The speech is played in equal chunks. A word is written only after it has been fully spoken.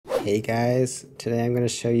Hey guys, today I'm going to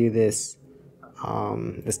show you this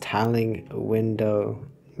this tiling window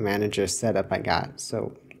manager setup I got.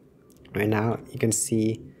 So right now you can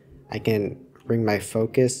see I can bring my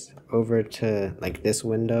focus over to like this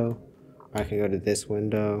window, or I can go to this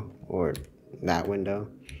window or that window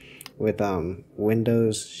with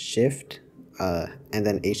Windows Shift and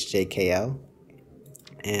then HJKL.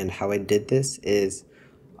 And how I did this is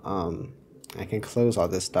I can close all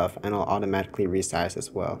this stuff and it'll automatically resize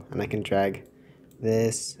as well. And I can drag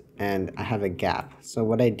this and I have a gap. So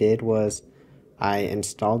what I did was I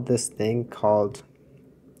installed this thing called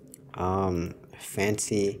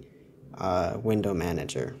Fancy Window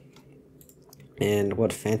Manager. And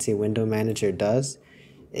what Fancy Window Manager does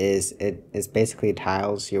is it basically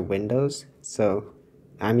tiles your windows. So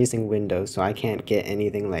I'm using Windows, so I can't get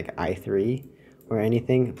anything like i3 or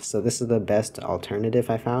anything. So this is the best alternative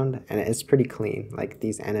I found, and it's pretty clean. Like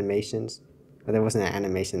these animations, but there wasn't an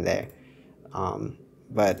animation there,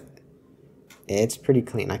 but it's pretty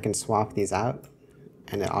clean. I can swap these out,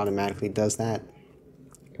 and it automatically does that,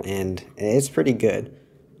 and it's pretty good.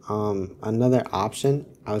 Another option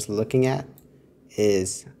I was looking at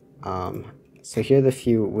is so here are the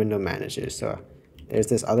few window managers. So there's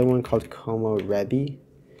this other one called Como Rebi,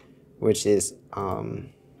 which is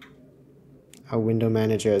a window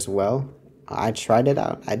manager as well. I tried it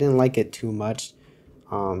out. I didn't like it too much,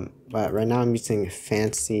 but right now I'm using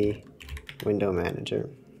Fancy Window Manager,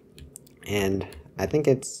 and I think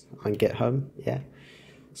it's on GitHub. Yeah,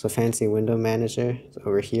 so Fancy Window Manager is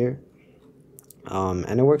over here,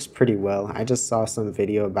 and it works pretty well. I just saw some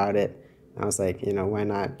video about it. I was like, why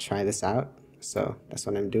not try this out? So that's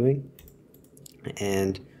what I'm doing,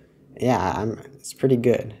 and yeah, it's pretty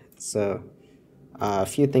good. So a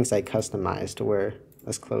few things I customized were,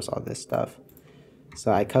 let's close all this stuff.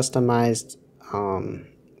 So I customized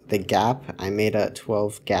the gap. I made a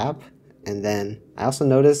 12 gap, and then I also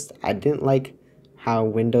noticed I didn't like how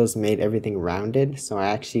Windows made everything rounded, so I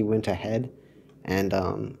actually went ahead and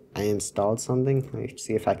I installed something. Let me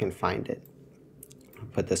see if I can find it. I'll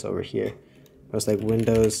put this over here. It was like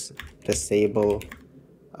Windows disable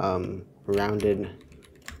rounded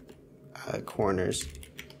corners.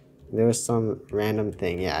 There was some random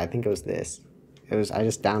thing. Yeah, I think it was this. I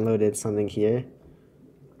just downloaded something here.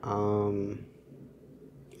 In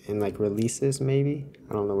like releases maybe.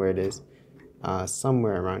 I don't know where it is.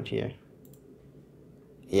 Somewhere around here.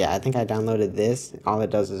 Yeah, I think I downloaded this. All it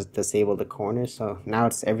does is disable the corner. So now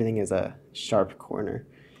everything is a sharp corner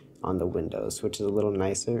on the windows, which is a little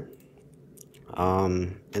nicer.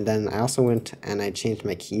 And then I also went and I changed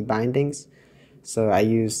my key bindings. So I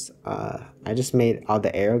just made all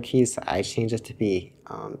the arrow keys. I changed it to be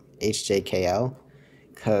HJKL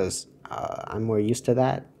because I'm more used to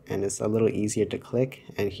that and it's a little easier to click.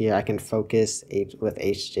 And here I can focus with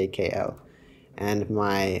HJKL. And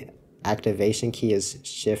my activation key is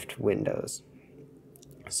Shift Windows.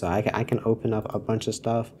 So I can open up a bunch of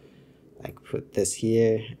stuff, like put this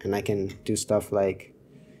here, and I can do stuff like,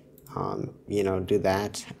 do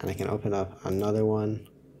that. And I can open up another one,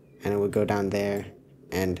 and it would go down there,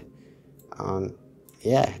 and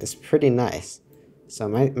yeah, it's pretty nice. So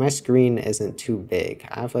my screen isn't too big.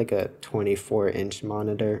 I have like a 24-inch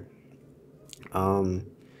monitor,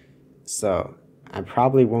 so I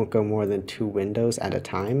probably won't go more than 2 windows at a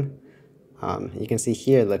time. You can see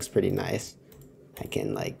here it looks pretty nice. I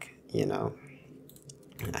can I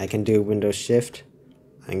can do Windows Shift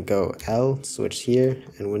and go L, switch here,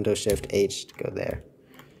 and Windows Shift H to go there,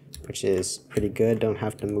 which is pretty good. Don't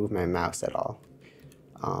have to move my mouse at all.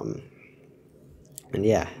 And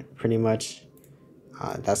yeah, pretty much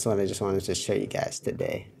that's what I just wanted to show you guys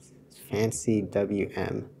today.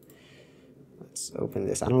 FancyWM. Let's open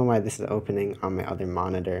this. I don't know why this is opening on my other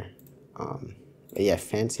monitor. But yeah,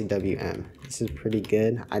 FancyWM. This is pretty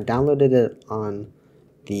good. I downloaded it on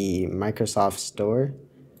the Microsoft Store.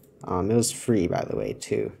 It was free, by the way,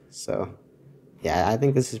 too. So yeah, I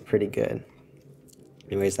think this is pretty good.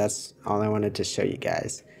 Anyways, that's all I wanted to show you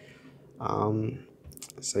guys.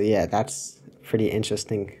 So yeah, that's a pretty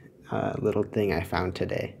interesting little thing I found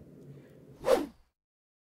today.